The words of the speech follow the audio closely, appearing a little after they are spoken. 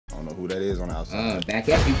know who that is on the outside. Back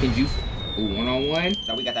up, you can juice. Ooh, one-on-one.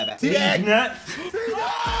 No, we got that back. T-Dag!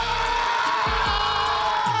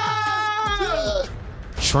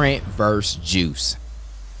 Trent versus Juice.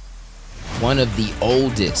 One of the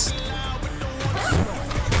oldest.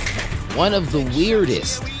 One of the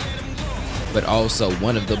weirdest. But also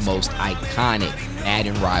one of the most iconic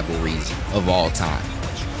Madden rivalries of all time.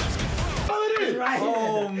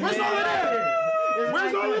 Oh, man.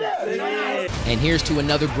 Where's all of that? And here's to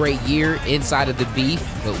another great year inside of the beef,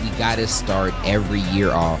 but we gotta start every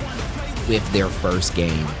year off with their first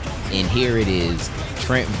game. And here it is,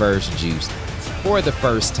 Trent versus Juice, for the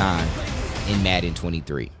first time in Madden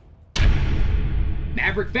 23.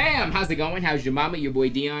 Maverick fam, how's it going? How's your mama? Your boy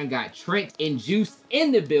Dion got Trent and Juice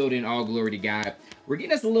in the building, all glory to God. We're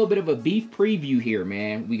getting us a little bit of a beef preview here,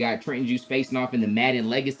 man. We got Trent and Juice facing off in the Madden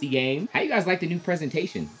Legacy game. How you guys like the new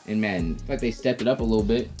presentation in Madden? I feel like they stepped it up a little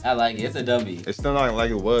bit. I like it. It's a W. It's still not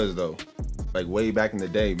like it was though. Like way back in the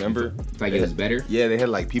day, remember? Like it was better? Yeah, they had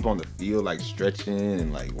like people on the field like stretching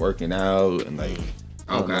and like working out and like,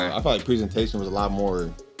 I don't know. I felt like presentation was a lot more,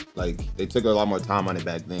 like they took a lot more time on it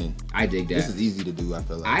back then. I dig that. This is easy to do, I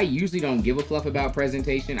feel like. I usually don't give a fluff about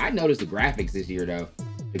presentation. I noticed the graphics this year though.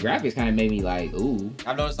 The graphics kind of made me like, ooh.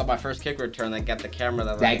 I've noticed on my first kick return, they got the camera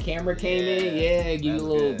that That camera came in, yeah, give you a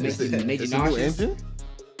little, make you nauseous. New engine?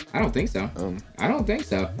 I don't think so. I don't think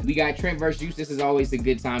so. We got Trent versus Juice. This is always a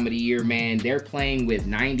good time of the year, man. They're playing with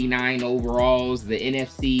 99 overalls, the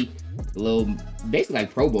NFC, little, basically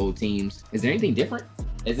like Pro Bowl teams. Is there anything different?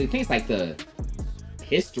 I think it's like the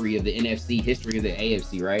history of the NFC, history of the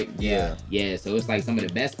AFC, right? Yeah. Yeah, so it's like some of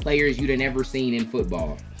the best players you'd have never seen in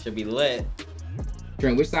football. should be lit.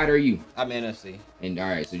 Trent, which side are you? I'm NFC. And all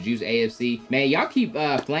right, so Juice AFC. Man, y'all keep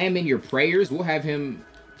flamming your prayers. We'll have him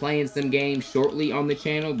playing some games shortly on the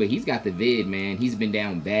channel, but he's got the vid, man. He's been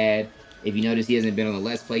down bad. If you notice, he hasn't been on the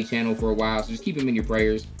Let's Play channel for a while, so just keep him in your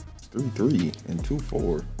prayers. 3-3 and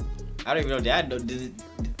 2-4. I don't even know, Dad. Did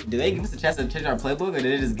they give us a chance to change our playbook, or did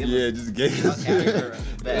they just give us? Yeah, just gave us.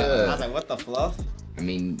 I was like, what the fluff? I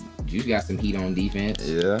mean, Juice got some heat on defense.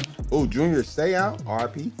 Yeah. Oh, Junior, stay out.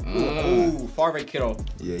 RP. Ooh, Favre Kittle.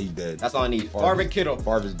 Yeah, he's dead. That's all I need. Favre Kittle.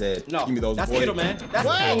 Favre's dead. No, give me those that's boys. Kittle, man. That's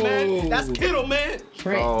Kittle, man. That's Kittle, man.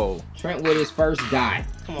 Trent with his first die.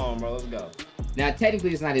 Come on, bro. Let's go. Now,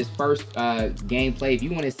 technically, it's not his first gameplay. If you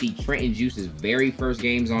want to see Trent and Juice's very first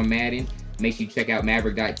games on Madden, make sure you check out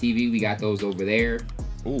Maverick.tv. We got those over there.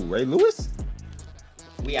 Ooh, Ray Lewis?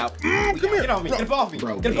 We out. Come here. Get off me. Bro. Get off me.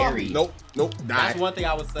 Bro, Get off me. Nope. Die. That's one thing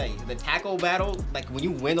I would say. The tackle battle, like when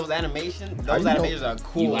you win those animations, How those you animations know? are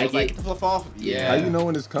cool. You like It's it? the flip off. Yeah. How you know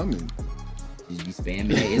when it's coming? You be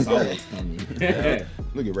spamming it. It's always coming.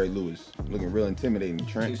 Look at Ray Lewis. Looking real intimidating. Too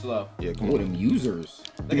Trent. slow. Yeah, come Oh, on. them users.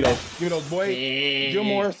 Give me those boys.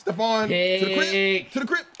 Gilmore, Stephon. To the crib. To the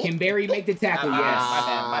crib. Can Barry make the tackle?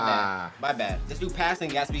 Yes. My bad. This new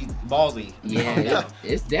passing has to be ballsy. Yeah,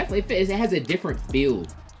 it's definitely, it has a different feel.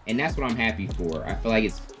 And that's what I'm happy for. I feel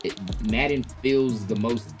like Madden feels the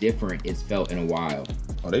most different it's felt in a while.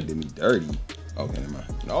 Oh, they did me dirty. Okay, never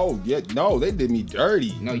mind. No, they did me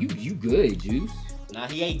dirty. No, you good, Juice. Nah,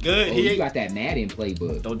 he ain't good. Oh, He you ain't. got that Madden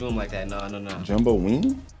playbook. Don't do him like that. No. Jumbo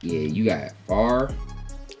wing? Yeah, you got far.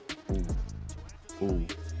 Ooh,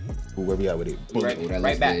 where we at with it? Right, Oh, that right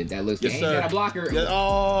looks back. good. That looks Yes, good. sir. Ain't got a blocker. Yeah,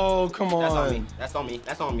 oh, come on. That's on me.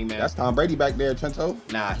 That's on me, man. That's Tom Brady back there, Trento.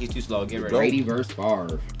 Nah, he's too slow. Get rid of him. Brady versus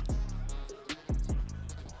Favre.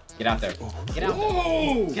 Get out there. Get out there.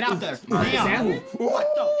 Oh! Get out there. Damn. What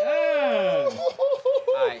the?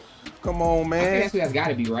 All right. Come on, I think man. that's who that's got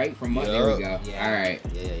to be, right? From Mutt. There we go. Yeah. All right.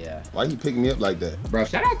 Yeah. Why you picking me up like that? Bro,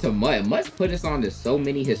 shout out to Mutt. Mutt's put us on to so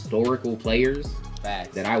many historical players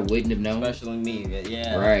Facts. that I wouldn't have known. Especially me.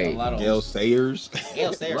 Yeah. Right. A lot of Gail Sayers.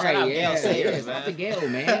 Gail Sayers. Right, Shout out yeah. Gail Sayers, Shout out to man. Gail,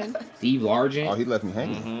 man. Steve Largent. Oh, he left me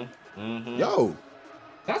hanging. Mm-hmm. Yo.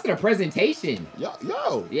 That's the presentation.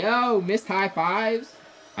 Yo. Yo, missed high fives.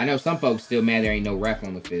 I know some folks still mad there ain't no ref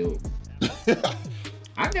on the field.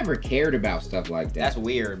 I've never cared about stuff like that. That's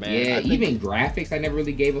weird, man. Yeah, even graphics I never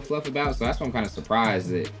really gave a fluff about, so that's why I'm kind of surprised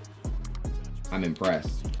that I'm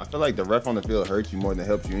impressed. I feel like the ref on the field hurts you more than it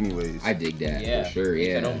helps you anyways. I dig that, Yeah. for sure,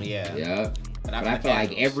 yeah. Yeah. But I feel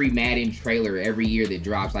like every Madden trailer, every year that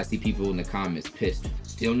drops, I see people in the comments pissed.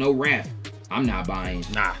 Still no ref. I'm not buying.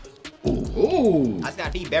 Nah. Ooh. I just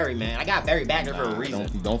gotta feed Barry, man. I got Barry back there for a reason.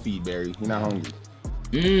 Don't feed Barry. He's not hungry.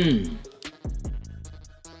 Mmm.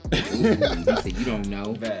 He said you don't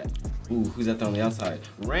know. Bad. Ooh, who's that on the outside?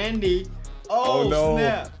 Randy. Oh, no.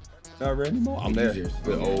 Snap. Not Randy Moore. I'm there.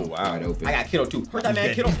 Oh, wow. Wide open. I got Kittle too. Hurt that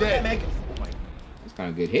man, Kittle. Hurt that man. Oh my. That's kind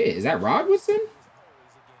of a good hit. Is that Rodwoodson?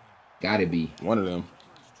 Gotta be. One of them.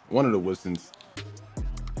 One of the Wilsons.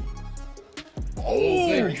 Oh,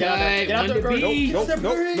 good cut. Get out there, bro.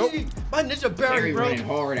 Nope. My Ninja Berry, Barry bro. running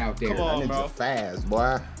hard out there. Come on. That bro. nigga fast,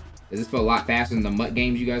 boy. Does this feel a lot faster than the MUT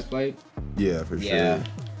games you guys played? Yeah, for Yeah. sure.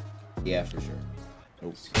 Yeah, for sure.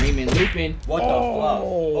 Screaming, looping. What the fuck?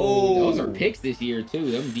 Oh. Those are picks this year, too.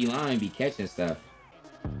 Them D-line be catching stuff.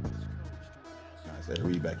 I said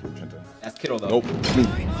read back here, Trent. That's Kittle, though. Nope. Me.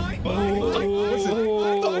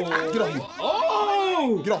 Oh. Get off me.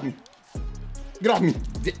 Oh. Get off me. Get off me.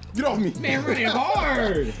 Get off me. Man, running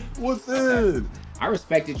hard. What's it? I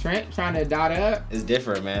respected Trent trying to dot up. It's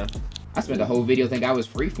different, man. I spent the whole video thinking I was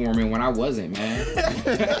freeforming when I wasn't, man.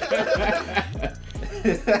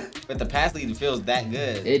 But the pass lead feels that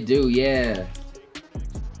good. It do, yeah.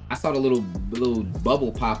 I saw the little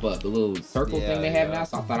bubble pop up, the little circle thing they have now,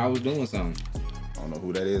 so I thought I was doing something. I don't know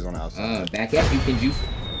who that is on the outside. Back up, you can juice.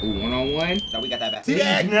 Ooh, one-on-one. No, we got that back.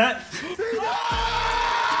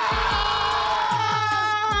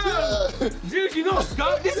 Dude, you gonna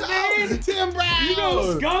skunk this man? Tim Brown. You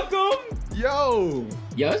gonna skunk him? Yo.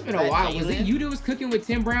 Yo, it's been a while. Was it you that was cooking with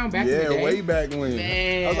Tim Brown back in the day? Yeah, way back when.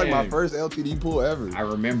 Man. That was like my first LTD pool ever. I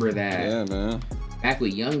remember that. Yeah, man. Back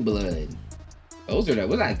with Youngblood. Those are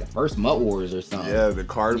was like the first MUT Wars or something. Yeah, the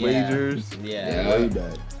card wagers. Yeah. Way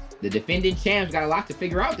back. The defending champs got a lot to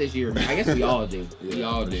figure out this year. I guess we all do. We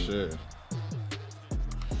all do. Sure.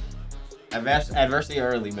 Adversity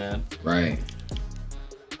early, man. Right.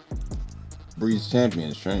 Breeze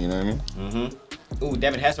champions, Trent, you know what I mean? Mm-hmm. Ooh,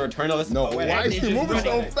 Devin Hester return on this. No, why is he moving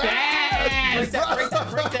so fast?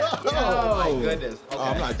 Break that. Oh my goodness. Okay. Oh,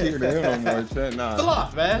 I'm not kicking to him no more, Trent. Nah. Still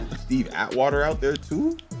off, man. Steve Atwater out there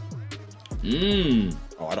too? Oh,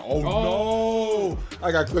 no.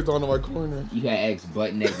 I got clicked onto my corner. You had X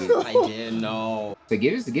butt naked. I did know. So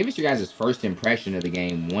give us your guys' first impression of the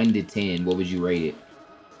game, 1 to 10. What would you rate it?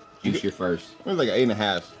 Juice your first. It was like an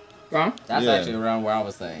 8.5. Huh? That's actually around where I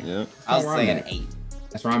was saying. Yeah. I was saying an 8.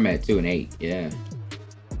 That's where I'm at, 2 and 8. Yeah.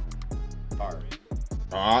 Hard.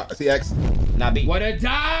 See X. Not B. What a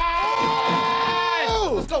dive!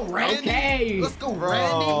 Let's go, Randy. Okay. Let's go,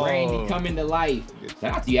 Randy. Randy coming to life.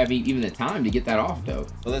 Shout out to you having even the time to get that off, though.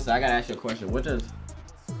 Well, listen, I gotta ask you a question. What does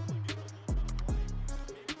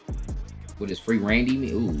free Randy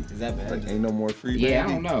mean? Ooh. is that bad? Like, ain't no more free. Yeah,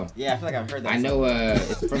 Randy. I don't know. Yeah, I feel like I've heard that. I know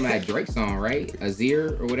it's from that Drake song, right?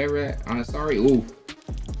 Azir or whatever. I'm sorry. Ooh.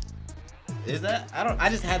 Is that? I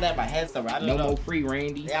just had that in my head somewhere. I don't No know. more free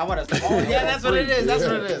Randy. Yeah, I want to. Oh, yeah, that's what it is. That's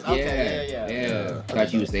what it is. Okay, Yeah. I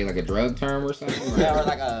thought you would say like a drug term or something. Yeah, or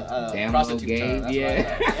like a Download prostitute game. term.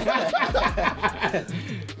 Yeah.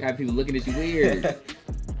 Got people looking at you weird.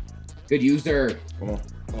 Good user. Come on.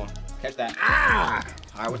 Come on, catch that. Ah!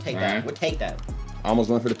 All right, we'll take All that. right. We'll take that. I almost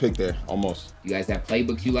went for the pick there. Almost. You guys have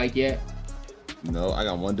playbooks you like yet? No, I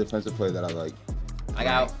got one defensive play that I like. I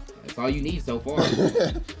got. That's all you need so far.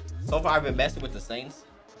 So far, I've been messing with the Saints.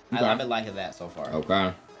 Okay. I've been liking that so far.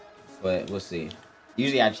 Okay. But we'll see.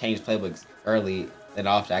 Usually, I change playbooks early and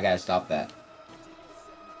often. I gotta stop that.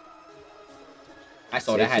 I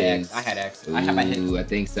sold. I had X. I had X. I have my hit. Ooh, I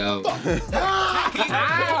think so.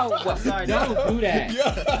 Ow! Sorry. Don't do that.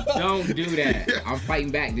 Yeah. Don't do that. I'm fighting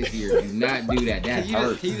back this year. Do not do that. That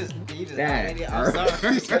hurts. Can you just That I'm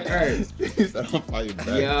sorry. hurts. He said I'm fighting back.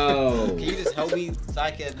 Yo. Can you just help me so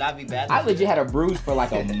I can not be bad? I legit had a bruise for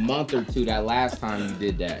like a month or two that last time you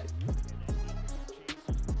did that.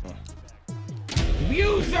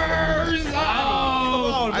 Users!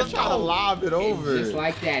 Oh! I try to lob it over. Just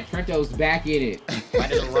like that. Trento's back in it. My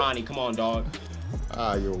name Ronnie. Come on, dog.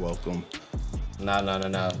 Ah, you're welcome. No.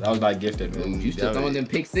 That was my gifted, Ooh, man. you still throwing them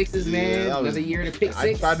pick sixes, man? Yeah, Another year to pick I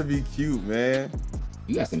six? tried to be cute, man.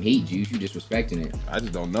 You got some heat, Juice. You disrespecting it. I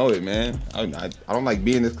just don't know it, man. I don't like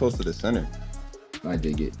being this close to the center. I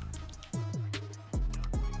dig it.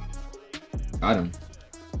 Got him.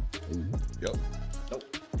 Yep.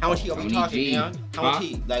 How much heat are we Tony talking, G. Dion? How much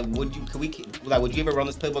heat? Like, would you ever run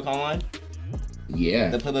this playbook online? Yeah.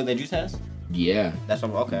 The playbook that Juice has? Yeah. That's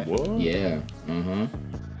what. Okay. What? Yeah.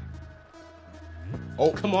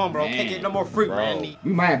 Oh, Come on, bro. Man. Can't get no more free, Bro. Randy.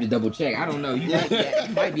 We might have to double check. I don't know. You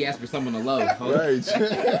might be asking for someone to low. right.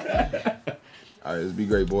 All right, let's be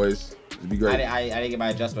great, boys. Let's be great. I didn't get my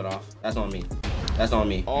adjustment off. That's on me. That's on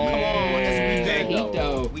me. Oh, Come on. We Heat good.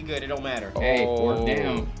 though. We good. It don't matter. Hey, fourth Oh.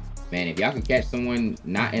 down. Man, if y'all can catch someone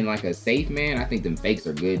not in like a safe man, I think them fakes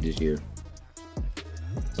are good this year.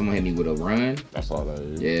 Someone hit me with a run. That's all that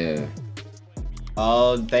is. Yeah.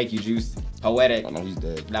 Oh, thank you, Juice. Poetic. Oh no, he's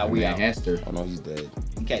dead. Nah, we Man, out. Hester. Oh no, he's dead.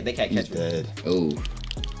 They can't He's catch me. dead. Oh,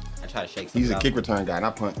 I try to shake He's a something kick out. return guy,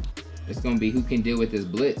 not punt. it's gonna be who can deal with this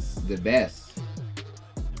blitz the best.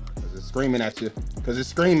 'Cause it's screaming at you. Cause it's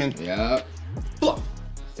screaming. Yup. Bluff.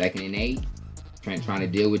 2nd and 8. Trent trying to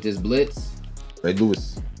deal with this blitz. Ray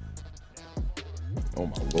Lewis. Oh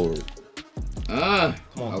my lord.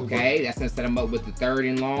 Okay, that's gonna set him up with the third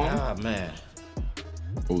and long. Ah, man.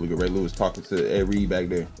 Oh, look at Ray Lewis talking to Ed Reed back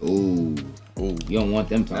there. Ooh. Ooh. You don't want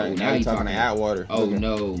them talking. Now you talking to Atwater. Oh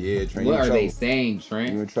no. Yeah, Trent. What are they saying,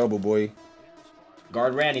 Trent? You in trouble, boy.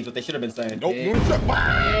 Guard Randy's what they should have been saying. Nope, you in trouble.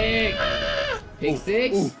 Pick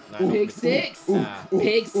six. Pick six.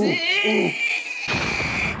 Pick six.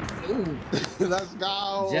 Ooh. Let's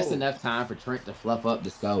go. Just enough time for Trent to fluff up the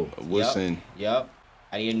scope. Wilson. Yep.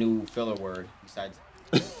 I need a new filler word besides.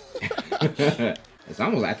 It's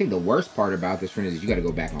almost. I think the worst part about this, Trent, is you got to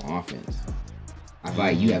go back on offense. I feel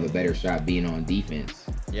like you have a better shot being on defense.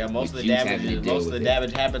 Yeah, most of the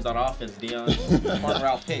damage happens on offense, Dion. Corner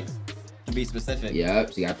route picks, to be specific.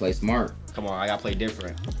 Yep, so you got to play smart. Come on, I got to play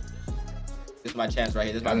different. This is my chance right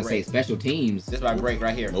here. This is my break. Say special teams. This is my break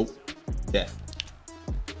right here. Nope. Yeah.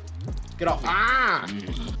 Get off.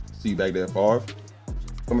 See you back there, Favre.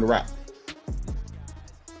 Come to the rock.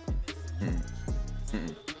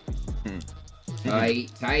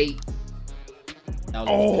 Tight. That was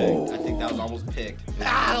almost picked. I think that was almost picked.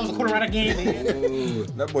 That was a quarter route game.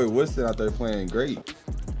 That boy Woodson out there playing great.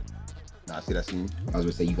 Nah, see that scene? I was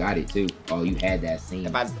gonna say you got it too. Oh, you had that scene.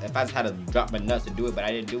 If I just had to drop my nuts to do it, but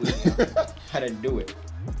I didn't do it. I didn't do it.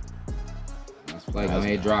 Let's play. Go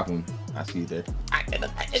ahead, drop him. I see you there.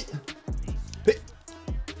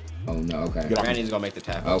 Oh no, okay. Randy's gonna make the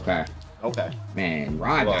tackle. Okay. Okay. Man,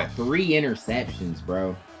 Rod got 3 interceptions,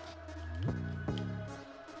 bro.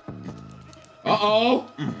 Uh-oh.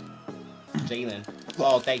 Jalen.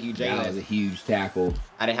 Oh, thank you, Jalen. That was a huge tackle.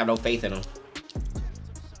 I didn't have no faith in him.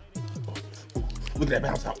 Look at that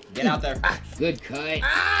bounce out. Get out there. Good cut.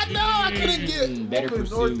 No, I couldn't get better open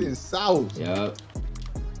pursuit. north and south. Yup.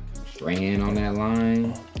 Strahan on that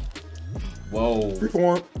line. Whoa.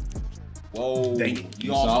 Freeform. Whoa. Dang it.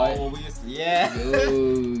 You all saw saw it? what we Yeah.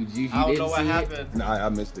 Dude, you I don't didn't know what see happened. it? Nah, I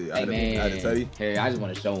missed it. Hey, I had to tell you. Hey, I just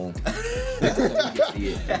want to show him. So you can see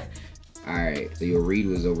it. All right, so your read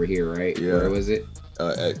was over here, right? Yeah. Where was it?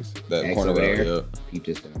 X. That X corner over there? Yeah. Peep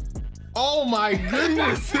this down. Oh my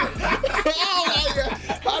goodness! Oh my god!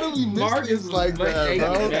 How do we miss Marcus this like that,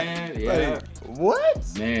 bro? Man. Yeah. Like,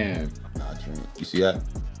 what? Man. Nah, Trent. You see that?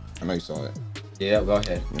 I know you saw it. Yeah, go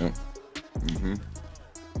ahead. Yeah.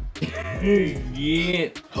 Yeah.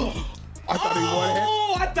 I thought he one-handed.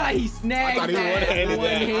 Oh, I thought he snagged I thought he that one-handed with one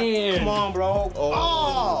that. hand. Come on, bro.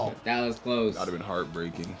 Oh! That was close. That'd have been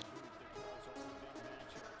heartbreaking.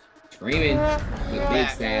 Screaming. The big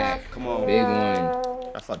sack. Come on. Big one.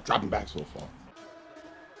 That's like dropping back so far.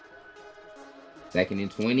 2nd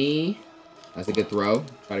and 20. That's a good throw.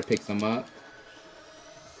 Try to pick some up.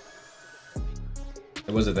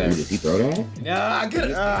 Was it there? Ooh, did he throw that? Yeah, I get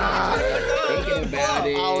it. Thinking about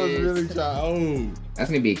it. I was really trying. That's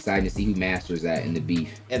going to be exciting to see who masters that in the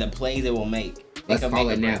beef. And the plays it will make. Let's call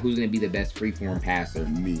it now. Who's going to be the best freeform passer?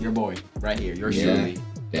 Me. Your boy, right here. Yours Yeah. truly.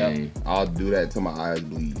 Dang. I'll do that till my eyes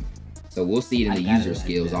bleed. So we'll see it in the I got user it.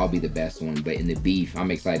 skills. I'll be the best one. But in the beef,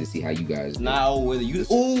 I'm excited to see how you guys do. Nah, with you.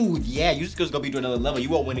 Oh, yeah. User skills gonna be to another level. You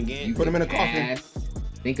won't win again. You Put him in a pass.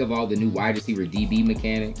 Think of all the new wide receiver DB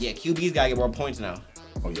mechanics. Yeah, QB's gotta get more points now.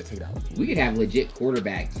 Oh yeah, take it out. We could have legit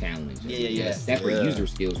quarterback challenge. Yeah. Separate user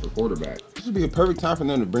skills for quarterback. This would be a perfect time for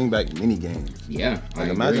them to bring back mini games. Yeah. Like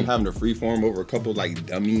imagine having to freeform over a couple like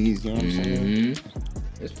dummies. You know what I'm saying?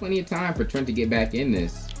 There's plenty of time for Trent to get back in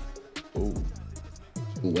this. Ooh.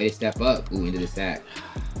 Ooh, way to step up. Ooh, into the sack.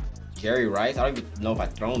 Jerry Rice. I don't even know if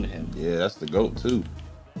I've thrown to him. Yeah, that's the GOAT too.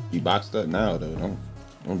 He boxed up now though.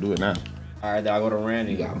 Don't do it now. All right, then I'll go to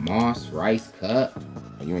Randy. You got Moss, Rice, Cup.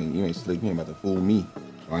 You ain't slick. You ain't about to fool me.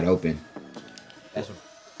 Wide open. That's what.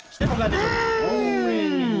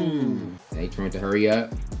 Hey, Trent to hurry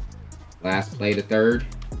up. Last play to third.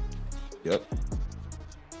 Yep.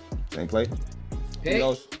 Same play. Pick. He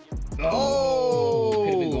goes. Oh!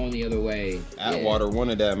 Could have been going the other way. Atwater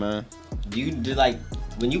wanted that, man. Do you did like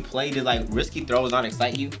when you play? Did like risky throws not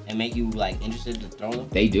excite you and make you like interested to throw them?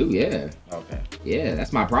 They do, yeah. Okay. Yeah,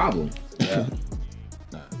 that's my problem. Yeah.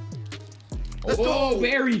 Let's go,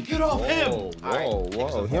 Barry. Get off him.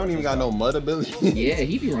 Whoa. He don't even got no mud ability. Yeah,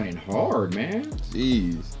 he be running hard, man.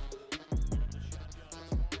 Jeez.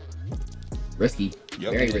 Risky.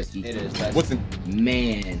 Yep. Very risky. It is. What's in?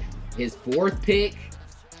 Man, his 4th pick.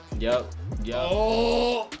 Yep.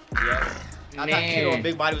 Oh. Yep. I thought Kiro, a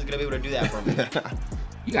big body, was gonna be able to do that for me.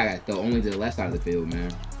 You gotta throw only to the left side of the field,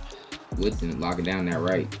 man. Woodson locking down that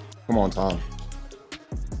right. Come on, Tom.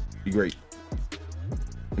 Be great.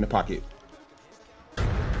 In the pocket.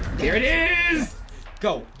 There it is.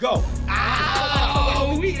 Go.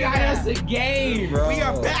 Oh, we got us a game, bro. We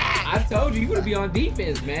are back. I told you, you would be on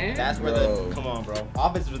defense, man. That's where the come on, bro.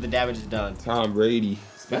 Offense is where the damage is done. Tom Brady.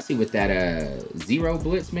 Especially with that zero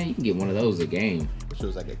blitz, man. You can get one of those a game. Which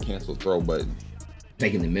was like a cancel throw button.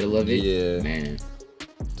 Like in the middle of it. Yeah. Man.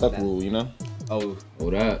 Tuck rule, you know? Oh,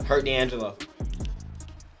 Hold up. hurt D'Angelo.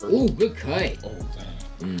 Ooh, good cut. Oh,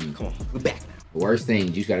 dang. Come on, we're back now. The worst thing,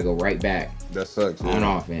 you just got to go right back That sucks. on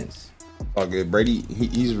Yeah. offense. All good. Brady,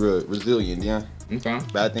 he's resilient, yeah. Okay.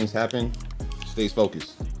 Bad things happen, stays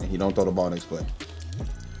focused, and he don't throw the ball next play.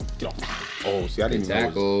 Get off. Oh, see, I didn't even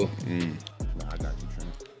Tackle. know. Nah, I got you,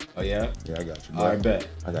 Trent. Oh yeah. Yeah, I got you, boy. All right, bet.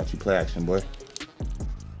 I got you. Play action, boy.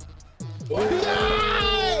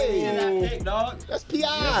 Yeah, that pick, dog. That's He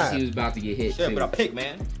PI. was about to get hit, Shit, too. but a pick,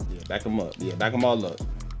 man. Yeah, back him up. Yeah, back him all up.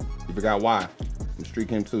 You forgot why. You streak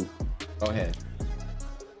him too. Go ahead.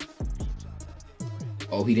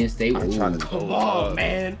 Oh, he didn't stay. I tried to Ooh. throw Come it on, up.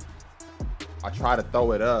 man. I tried to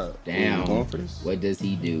throw it up. Damn. You going for this? What does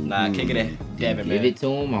he do? Nah, kick it at Devin, Give man. it to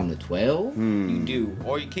him on the 12? You do,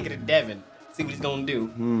 or you kick it at Devin. See what he's gonna do.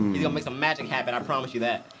 He's gonna make some magic happen. I promise you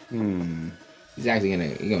that. He's actually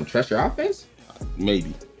gonna trust your offense?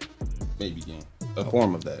 Maybe. Maybe, yeah. A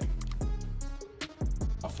form of that.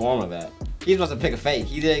 A form of that. He's supposed to pick a fake.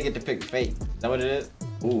 He didn't get to pick a fake. Is that what it is?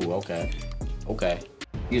 Ooh, okay. Okay.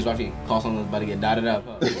 He was watching call someone about to get dotted up.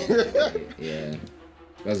 Huh? Yeah.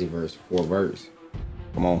 Especially four verse.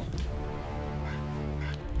 Come on.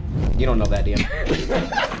 You don't know that, DM.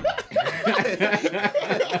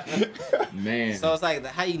 Man. So it's like,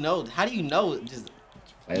 how do you know? How do you know? Just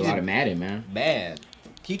Play a lot of Madden, man. man.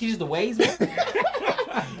 Can you teach us the ways, man?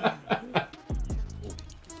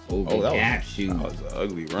 Oh, Oh, the gap shoot. That was an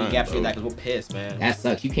ugly run. Gap shoot bro. that because we're pissed, man. That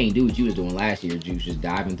sucks. You can't do what you was doing last year, Juice. Just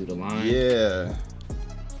diving through the line. Yeah.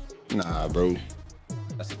 Nah, bro.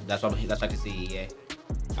 That's like the CEA.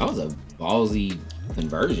 That was a ballsy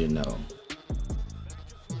conversion, though.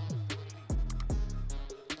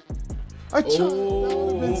 I tried. Oh, That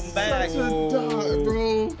would've been such a dot,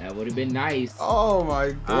 bro. That would have been nice. Oh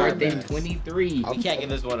my god. Fourth and 23. We can't give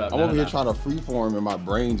this one up. I'm No, over no, here no. trying to freeform and my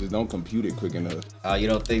brain just don't compute it quick enough. You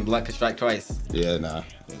don't think luck can strike twice? Yeah, nah.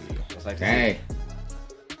 That's like the Okay.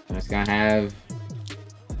 Just gonna have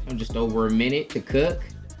just over a minute to cook.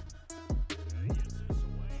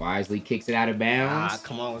 Wisely kicks it out of bounds.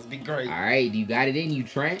 come on, let's be great. All right, you got it in you,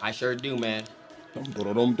 Trent. I sure do, man.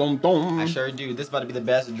 Dum-dum-dum-dum. I sure do. This about to be the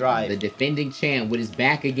best drive. The defending champ with his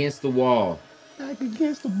back against the wall. Back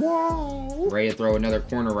against the wall. Ready to throw another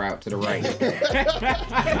corner route to the right.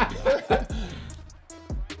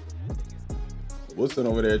 Wilson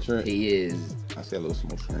over there, Trent. He is. I see a little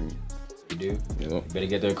smoke screen. You do? You know, Better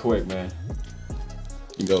get there quick, man.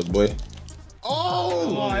 he goes, boy. Oh!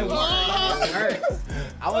 Come on, it worked.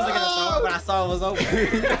 I wasn't gonna throw it, but I saw it was open.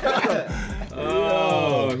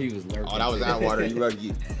 Oh, he was lurking. Oh, that was Atwater. You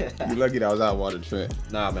lucky. You lucky that was Atwater,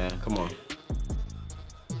 Trent. Nah, man, come on.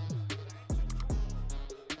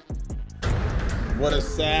 What a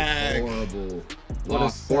sack. Horrible. What a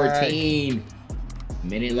Lost 14. We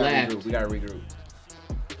Minute gotta left. regroup. We gotta regroup.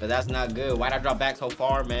 But that's not good. Why'd I drop back so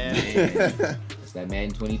far, man? It's that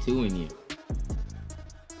Madden 22 in you.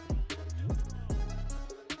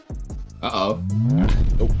 Uh-oh.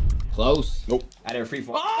 Nope. Close. Nope. I didn't free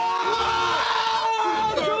fall.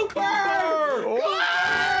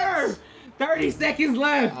 Cooper! 30 seconds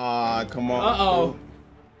left. Ah, come on. Uh-oh. Coop.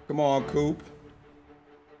 Come on, Coop.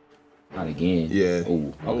 Not again. Yeah.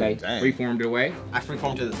 Ooh, okay. dang. Freeformed it away. I free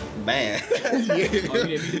formed to the man. Oh, you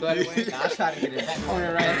didn't throw that away? I was trying to get it back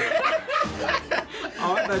corner right.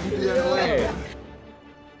 Oh, I thought you threw that away.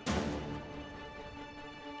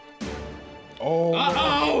 Oh.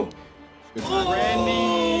 Uh-oh! Good tackle.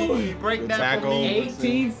 Randy, break Good that for tackle. me.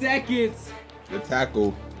 18 seconds. Good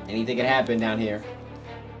tackle. Anything can happen down here.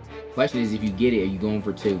 Question is, if you get it, are you going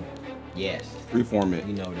for 2? Yes, Freeform you it.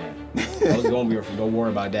 know that. I was going to be. Don't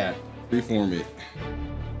worry about that. Freeform it.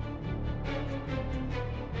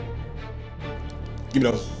 Give me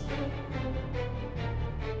those.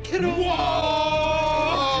 Get him!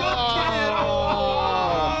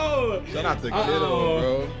 Shout out to Kiddo,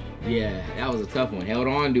 bro. Yeah, that was a tough one. Held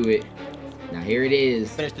on to it. Now here it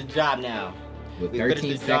is. Finish the job now. With We finished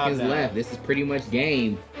 13 the job seconds now. left. This is pretty much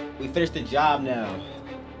game. We finished the job now.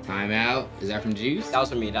 Timeout. Is that from Juice? That was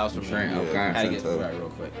for me. That was for me. Trent, okay. Yeah, Had to get Trent, right real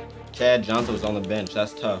quick. Chad Johnson was on the bench.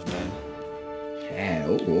 That's tough, man. Chad.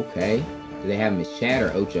 Oh, okay. Do they have Miss Chad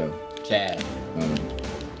or Ocho? Chad.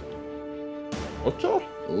 Ocho?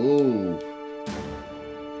 Ooh.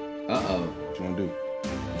 Uh-oh. What you gonna do?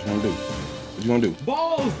 What you gonna do? What you gonna do?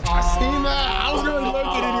 Balls! I seen that. I was gonna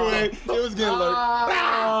lurk it anyway. It was getting lurked.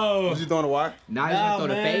 Was you throwing a wire? Now he's gonna throw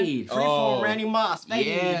the fade. Free form Randy Moss. Fade,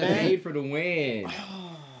 Yeah, man. fade for the win.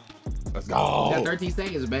 Let's go. You got 13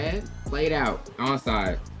 seconds, man. Play it out.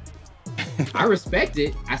 Onside. I respect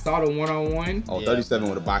it. I saw the one-on-one. Oh, 37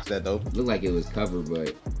 would have boxed that though. Looked like it was covered,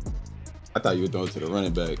 but I thought you were throwing it to the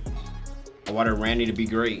running back. I wanted Randy to be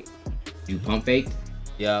great. you pump faked.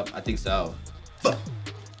 Yep, I think so.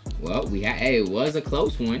 Well, hey, it was a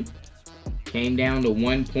close one. Came down to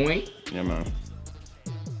 1 point. Yeah, man.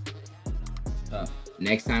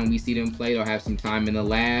 Next time we see them play, they'll have some time in the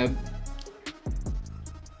lab.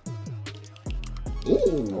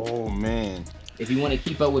 Ooh. Oh, man. If you want to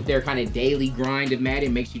keep up with their kind of daily grind of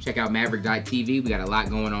Madden, make sure you check out Maverick.tv. We got a lot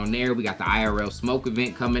going on there. We got the IRL Smoke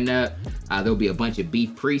event coming up. There'll be a bunch of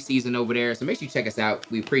beef preseason over there. So make sure you check us out.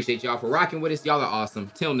 We appreciate y'all for rocking with us. Y'all are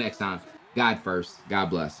awesome. Till next time, God first. God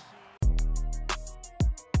bless.